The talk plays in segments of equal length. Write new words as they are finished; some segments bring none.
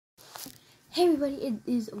Hey everybody, it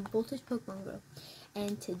is Voltage Pokemon Girl,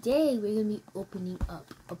 and today we're going to be opening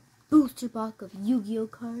up a booster box of Yu-Gi-Oh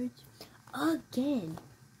cards again.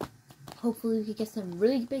 Hopefully we can get some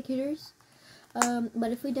really big hitters,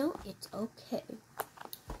 but if we don't, it's okay.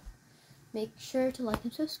 Make sure to like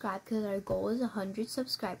and subscribe because our goal is 100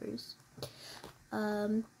 subscribers.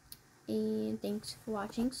 And thanks for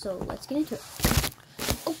watching, so let's get into it.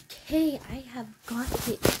 Okay, I have got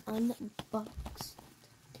it unboxed.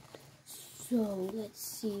 So, let's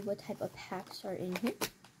see what type of packs are in here.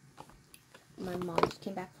 My mom just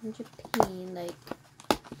came back from Japan,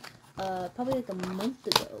 probably like a month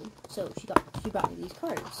ago. So, she brought me these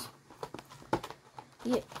cards.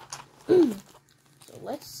 Yeah. So,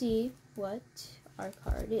 let's see what our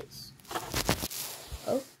card is.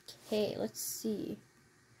 Okay, let's see.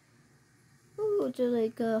 Ooh, it's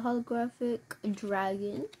like a holographic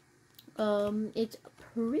dragon. It's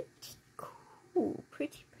pretty cool.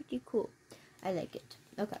 Pretty cool. I like it.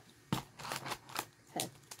 Okay.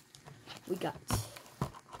 We got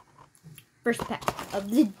first pack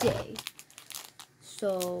of the day.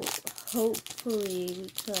 So hopefully we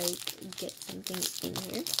can get something in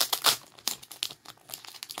here.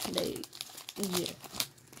 Yeah.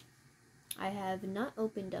 I have not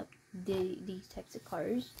opened up these types of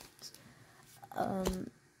cards.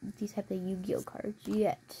 These type of Yu-Gi-Oh cards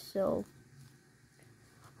yet. So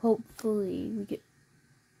hopefully we get.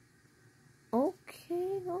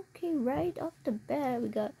 Okay, right off the bat, we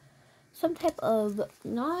got some type of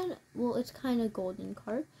it's kind of golden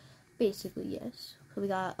card, basically, yes. So we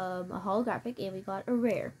got a holographic and we got a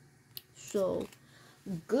rare. So,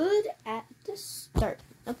 good at the start.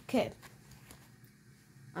 Okay.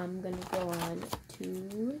 I'm gonna go on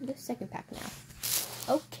to the second pack now.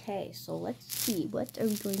 Okay, so let's see, what are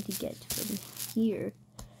we going to get from here?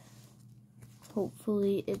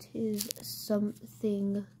 Hopefully it is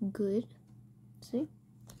something good. See?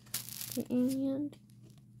 And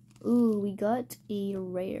ooh, we got a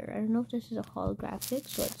rare. I don't know if this is a holographic,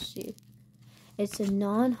 so let's see. It's a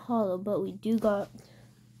non-holo, but we do got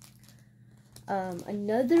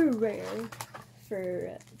another rare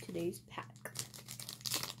for today's pack.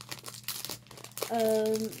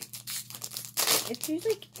 If there's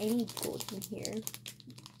like any gold in here,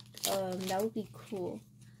 that would be cool.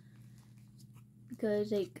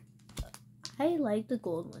 Because I like the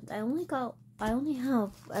gold ones. I only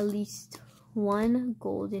have at least one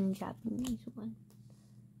golden Japanese one.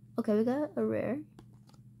 Okay, we got a rare.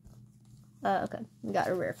 Okay, we got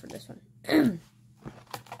a rare for this one.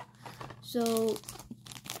 So,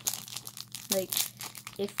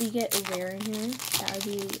 if we get a rare in here, that would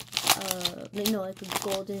be, like a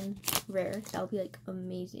golden rare. That would be,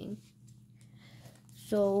 amazing.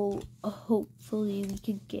 So, hopefully we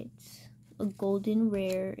could get a golden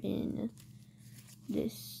rare in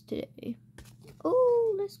this today.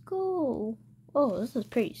 Oh, let's go. Oh, this is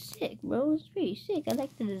pretty sick, bro. It's pretty sick. I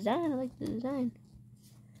like the design.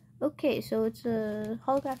 Okay, so it's a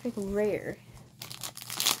holographic rare.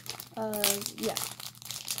 Yeah.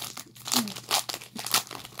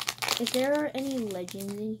 If there are any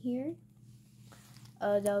legends in here,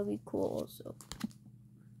 that would be cool also.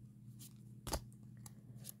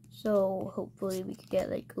 So, hopefully we could get,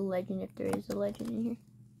 a legend if there is a legend in here.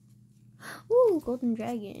 Ooh, golden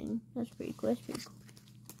dragon. That's pretty cool.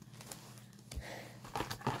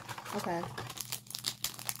 Okay.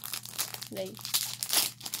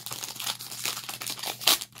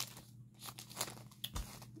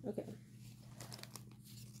 Okay.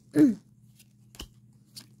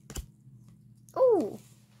 Oh,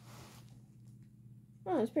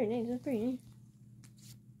 that's pretty nice.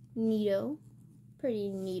 Neato. Pretty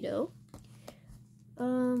neato.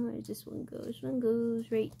 Where does this one go? This one goes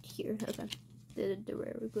right here. Okay. The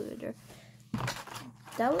rare glitter.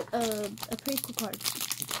 That was a pretty cool card.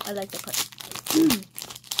 I like that card.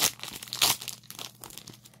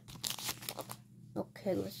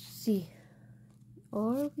 Okay, let's see.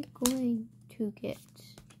 Are we going to get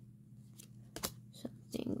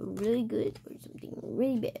something really good or something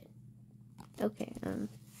really bad? Okay,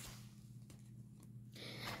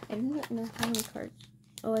 I do not know how many cards.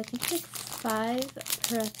 Oh, I think it's 5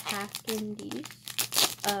 per pack in these.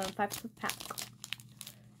 5 per pack.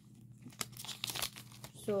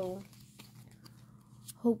 So,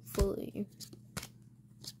 hopefully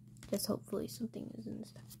something is in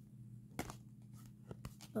this pack.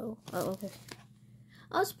 Oh, okay.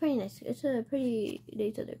 Oh, it's pretty nice. It's a pretty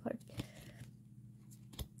nice other card.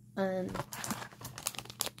 I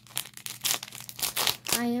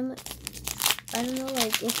don't know,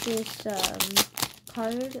 if this, this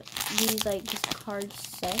card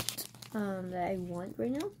set, that I want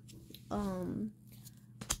right now,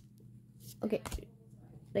 okay,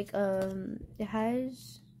 like it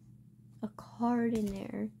has a card in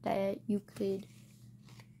there that you could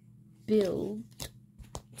build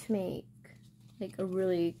to make like a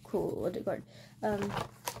really cool other card.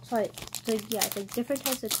 So yeah, it's like different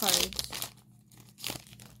types of cards.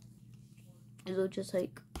 It'll just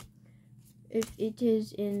like if it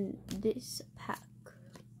is in this pack.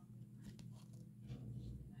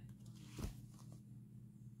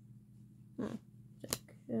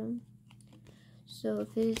 So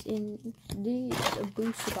if it is in this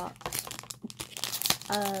booster box,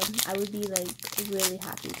 I would be like really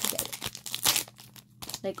happy to get it.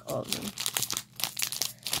 Like all of them.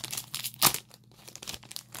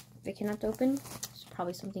 If I cannot open, there's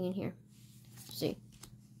probably something in here. Let's see.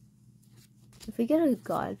 If we get a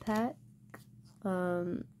god pack,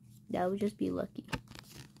 that would just be lucky.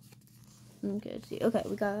 Okay, let's see. Okay,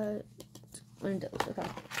 we got one of those. Okay.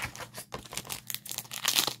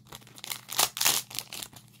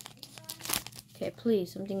 Okay,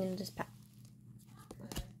 please, something in this pack.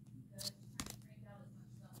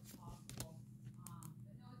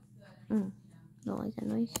 Don't like that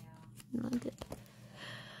noise. Not good.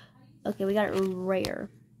 Okay, we got it rare.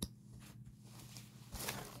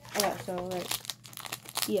 Okay, so like,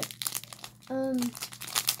 yeah.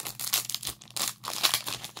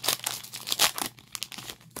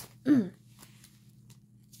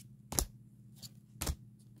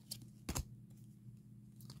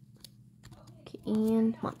 Okay,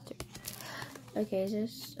 and monster. Okay, is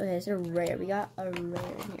this a rare? We got a rare in here.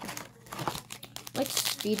 I'm like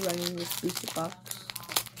speed running this booster box.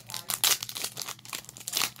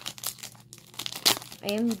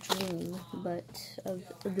 I am dreaming, but of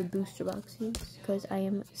the booster boxes because I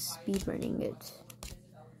am speed running it.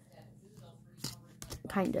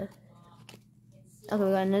 Kinda. Okay,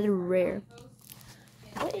 we got another rare.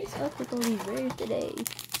 What is up with all these rares today?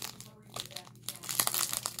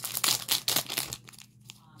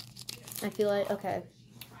 I feel like, okay,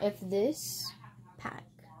 if this pack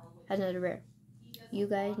has another rare, you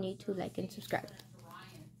guys need to like and subscribe.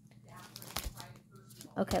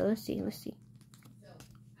 Okay, let's see.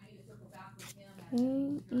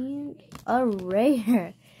 And a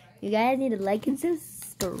rare. You guys need to like and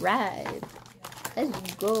subscribe.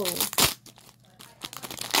 Let's go.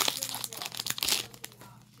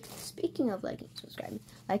 Speaking of like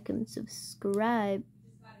and subscribe.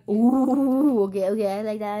 Ooh, okay, I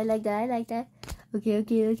like that.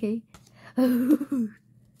 Okay.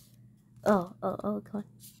 oh, come on.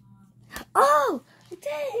 Oh,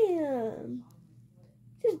 damn.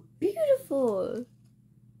 This is beautiful.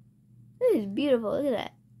 Look at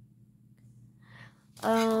that.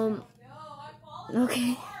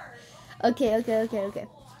 Okay.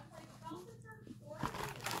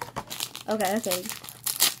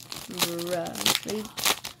 Bruh.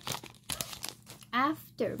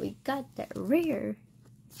 After we got that rare.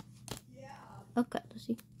 Okay, let's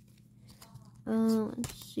see.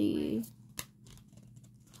 Let's see.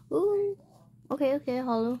 Ooh. Okay,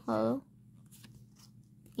 hollow.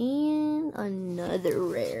 And another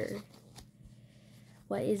rare.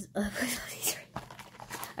 What is up with all these rares?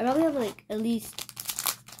 I probably have like at least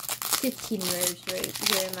 15 rares right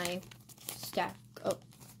here in my stack. Oh,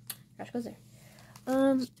 gosh, goes there.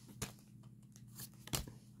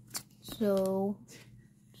 So, let's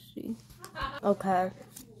see. Okay,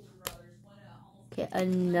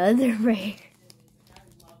 another rare.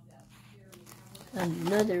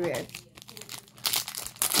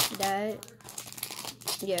 That,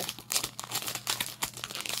 yeah.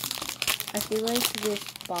 I feel like this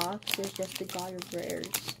box is just the god of rares.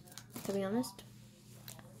 To be honest,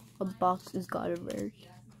 a box is god of rares.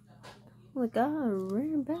 Oh my god, a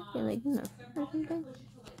rare back and like, you know, or something.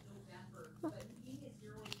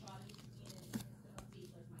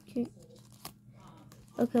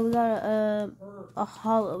 Okay, we got a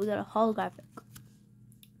hollow. We got a holographic.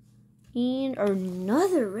 And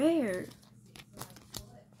another rare.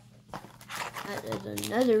 That is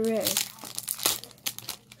another rare.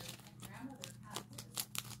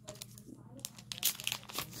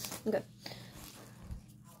 Okay.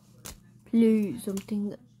 Please,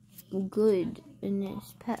 something good in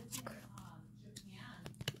this pack.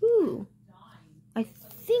 Ooh. I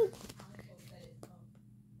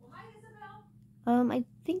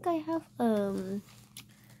think I have one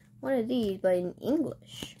of these, but in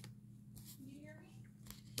English.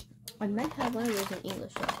 I might have one of those in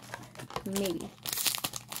English, though. Maybe.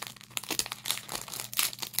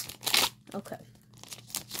 Okay.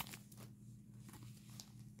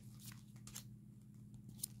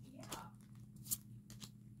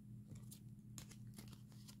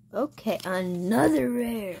 Okay, another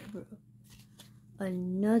rare, bro.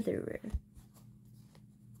 Another rare.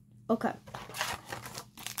 Okay.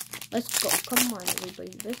 Let's go. Come on,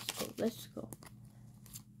 everybody. Let's go.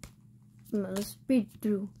 Come on, let's speed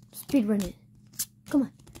run it. Come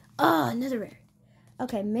on. Ah, another rare.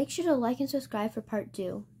 Okay, make sure to like and subscribe for part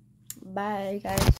 2. Bye, guys.